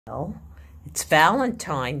Well, it's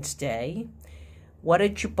Valentine's Day. What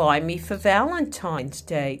did you buy me for Valentine's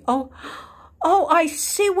Day? Oh, I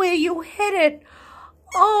see where you hid it.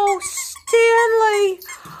 Oh, Stanley.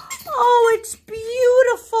 Oh, it's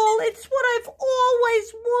beautiful. It's what I've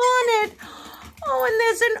always wanted. Oh, and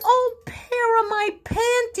there's an old pair of my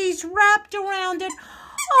panties wrapped around it.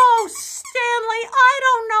 Oh, Stanley, I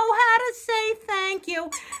don't know how to say thank you.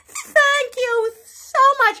 Thank you so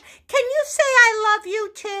much. Can you say I love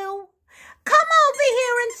you too? Come over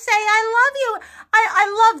here and say I love you. I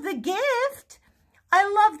love the gift. I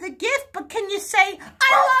love the gift, but can you say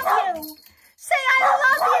I love you? Say I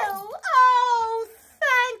love you. Oh,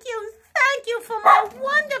 thank you. Thank you for my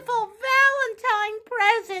wonderful Valentine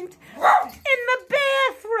present in the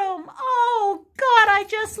bathroom. Oh, God, I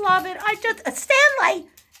just love it.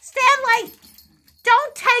 Stanley,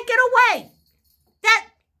 don't take it away. That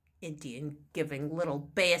Indian giving little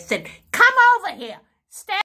bastard, come over here.